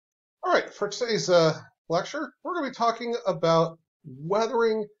All right, for today's lecture, we're going to be talking about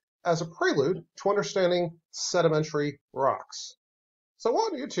weathering as a prelude to understanding sedimentary rocks. So I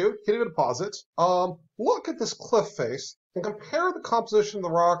want you to, can even pause it, look at this cliff face and compare the composition of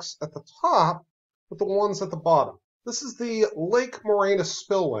the rocks at the top with the ones at the bottom. This is the Lake Morainus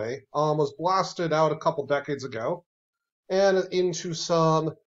spillway, was blasted out a couple decades ago, and into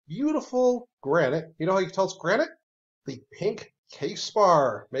some beautiful granite. You know how you can tell it's granite? The pink case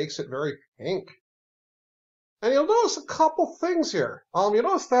spar makes it very pink. And you'll notice a couple things here. You'll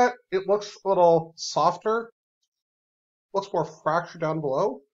notice that it looks a little softer, looks more fractured down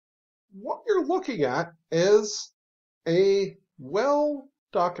below. What you're looking at is a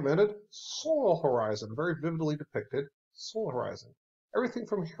well-documented soil horizon, very vividly depicted soil horizon. Everything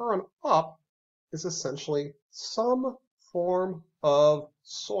from here on up is essentially some form of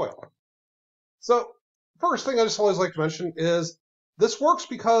soil. So, first thing I just always like to mention is this works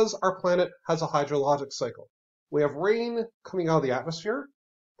because our planet has a hydrologic cycle. We have rain coming out of the atmosphere.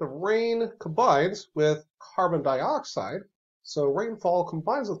 The rain combines with carbon dioxide. So rainfall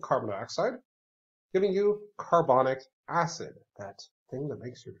combines with carbon dioxide, giving you carbonic acid, that thing that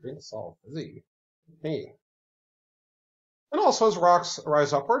makes your drinks all fizzy. Hey. And also as rocks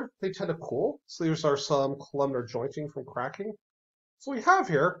rise upward, they tend to cool. So these are some columnar jointing from cracking. So what we have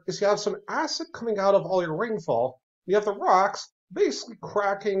here is you have some acid coming out of all your rainfall. You have the rocks basically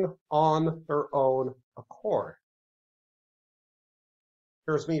cracking on their own accord.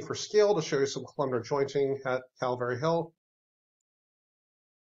 Here's me for scale to show you some columnar jointing at Calvary Hill.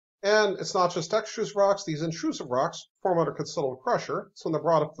 And it's not just extrusive rocks. These intrusive rocks form under considerable pressure. So when they're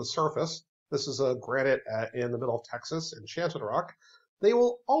brought up to the surface, this is a granite in the middle of Texas, Enchanted Rock, they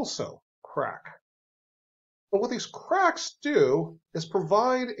will also crack. But what these cracks do is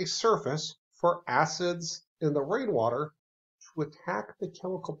provide a surface for acids in the rainwater to attack the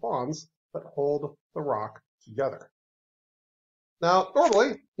chemical bonds that hold the rock together. Now,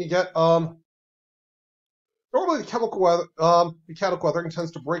 normally you get normally the mechanical weathering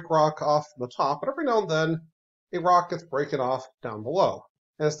tends to break rock off from the top, but every now and then a rock gets broken off down below.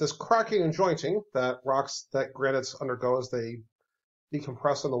 And it's this cracking and jointing that granites undergo as they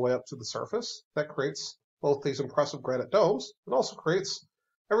decompress on the way up to the surface that creates both these impressive granite domes, and also creates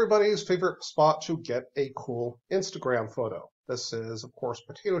everybody's favorite spot to get a cool Instagram photo. This is, of course,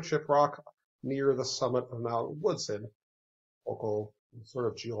 Potato Chip Rock near the summit of Mount Woodson, local sort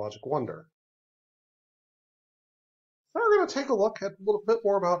of geologic wonder. Now we're going to take a look at a little bit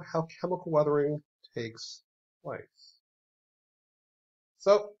more about how chemical weathering takes place.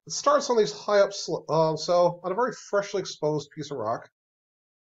 So it starts on these high up so on a very freshly exposed piece of rock,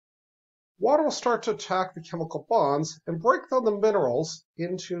 water will start to attack the chemical bonds and break down the minerals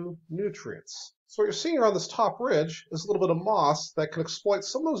into nutrients. So what you're seeing around this top ridge is a little bit of moss that can exploit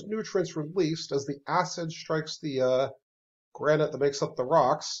some of those nutrients released as the acid strikes the granite that makes up the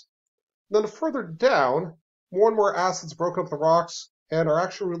rocks. And then further down, more and more acids broken up the rocks and are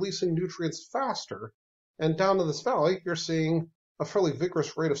actually releasing nutrients faster. And down in this valley, you're seeing a fairly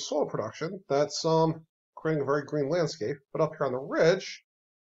vigorous rate of soil production that's creating a very green landscape. But up here on the ridge,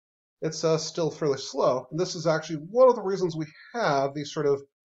 it's still fairly slow. And this is actually one of the reasons we have these sort of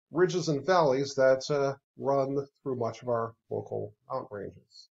ridges and valleys that run through much of our local mountain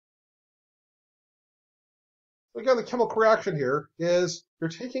ranges. So again, the chemical reaction here is you're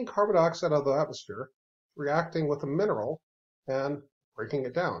taking carbon dioxide out of the atmosphere, reacting with a mineral, and breaking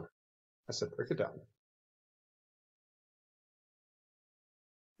it down. I said break it down.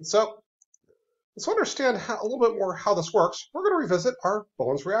 And so let's understand a little bit more how this works. We're going to revisit our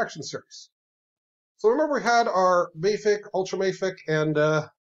Bowen's reaction series. So remember we had our mafic, ultramafic, and et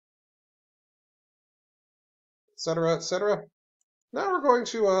cetera, et cetera. Now we're going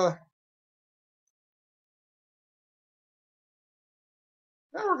to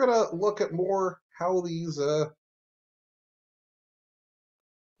look at more how these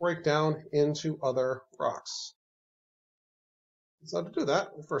break down into other rocks. So to do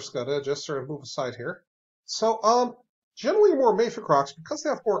that, we first got to just sort of move aside here. So generally more mafic rocks, because they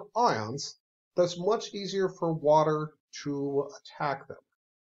have more ions, that's much easier for water to attack them.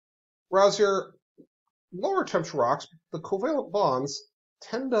 Whereas your lower temperature rocks, the covalent bonds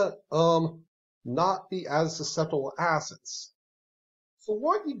tend to not be as susceptible to acids. So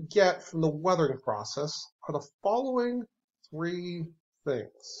what you get from the weathering process are the following three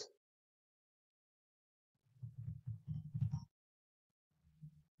things.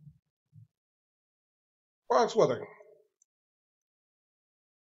 Rocks weathering.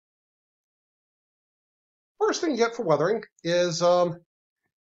 First thing you get for weathering is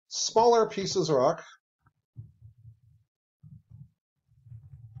smaller pieces of rock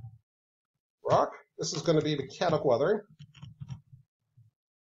rock. This is going to be mechanical weathering.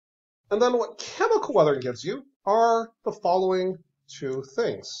 And then what chemical weathering gives you are the following two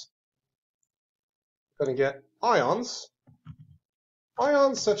things. You're going to get ions.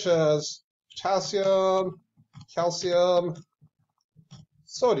 Ions such as potassium, calcium,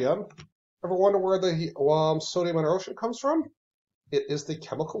 sodium. Ever wonder where the sodium in our ocean comes from? It is the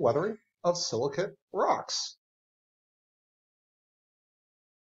chemical weathering of silicate rocks.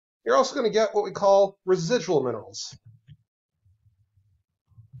 You're also going to get what we call residual minerals,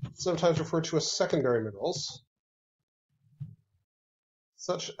 sometimes referred to as secondary minerals,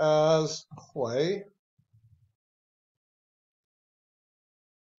 such as clay,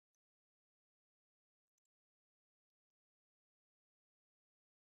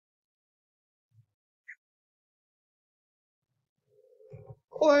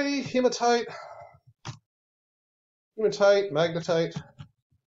 hematite, magnetite,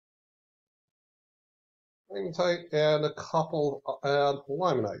 and a couple and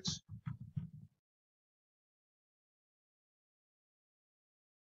limonite.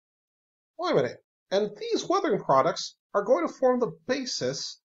 And these weathering products are going to form the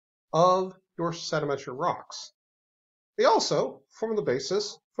basis of your sedimentary rocks. They also form the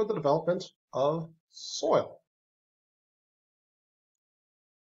basis for the development of soil.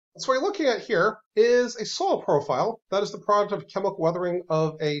 So what you're looking at here is a soil profile that is the product of chemical weathering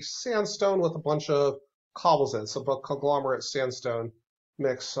of a sandstone with a bunch of cobbles in, so a conglomerate sandstone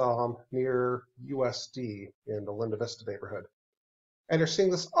mix near USD in the Linda Vista neighborhood. And you're seeing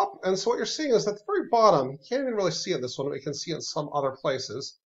this up, and so what you're seeing is at the very bottom, you can't even really see it in this one, but you can see it in some other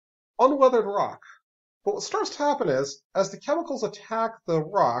places, unweathered rock. But what starts to happen is, as the chemicals attack the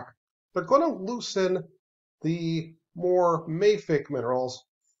rock, they're going to loosen the more mafic minerals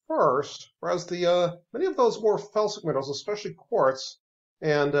first, whereas the many of those more felsic minerals, especially quartz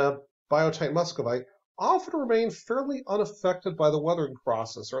and biotite muscovite, often remain fairly unaffected by the weathering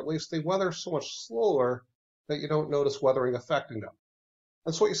process, or at least they weather so much slower that you don't notice weathering affecting them.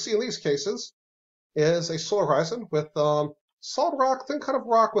 And so what you see in these cases is a soil horizon with solid rock, thin kind of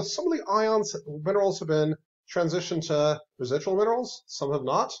rock with some of the ions, minerals have been transitioned to residual minerals, some have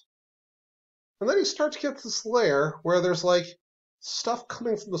not. And then you start to get this layer where there's like stuff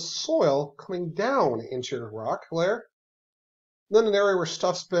coming from the soil coming down into your rock layer. And then an area where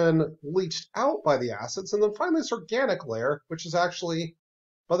stuff's been leached out by the acids. And then finally this organic layer, which is actually,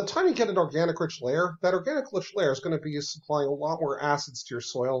 by the time you get an organic-rich layer, that organic-rich layer is going to be supplying a lot more acids to your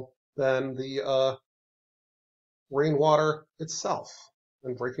soil than the rainwater itself,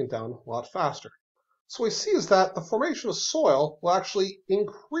 and breaking it down a lot faster. So what we see is that the formation of soil will actually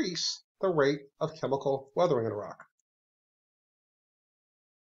increase the rate of chemical weathering in a rock.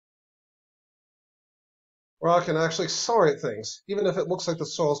 Rock can actually accelerate things, even if it looks like the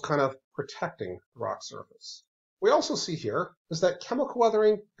soil is kind of protecting the rock surface. We also see here is that chemical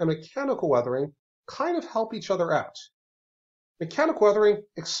weathering and mechanical weathering kind of help each other out. Mechanical weathering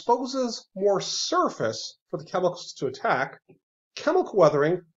exposes more surface for the chemicals to attack. Chemical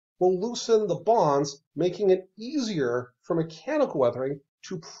weathering will loosen the bonds, making it easier for mechanical weathering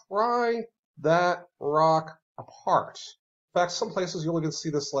to pry that rock apart. In fact, some places you'll even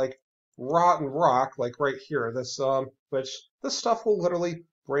see this like rotten rock, like right here, this stuff will literally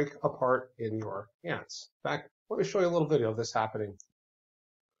break apart in your hands. In fact, let me show you a little video of this happening.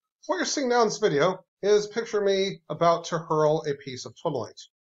 So what you're seeing now in this video is picture me about to hurl a piece of twimalite.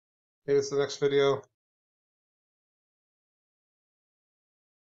 Maybe it's the next video.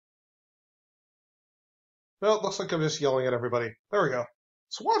 No, it looks like I'm just yelling at everybody. There we go.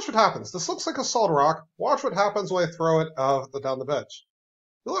 So watch what happens. This looks like a solid rock. Watch what happens when I throw it down the bench.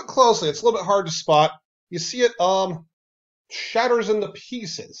 You look closely, it's a little bit hard to spot. You see it shatters into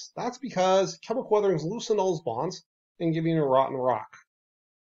pieces. That's because chemical weathering loosen those bonds and giving you a rotten rock.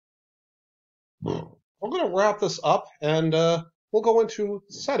 We're going to wrap this up, and we'll go into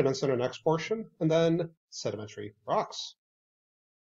sediments in our next portion, and then sedimentary rocks.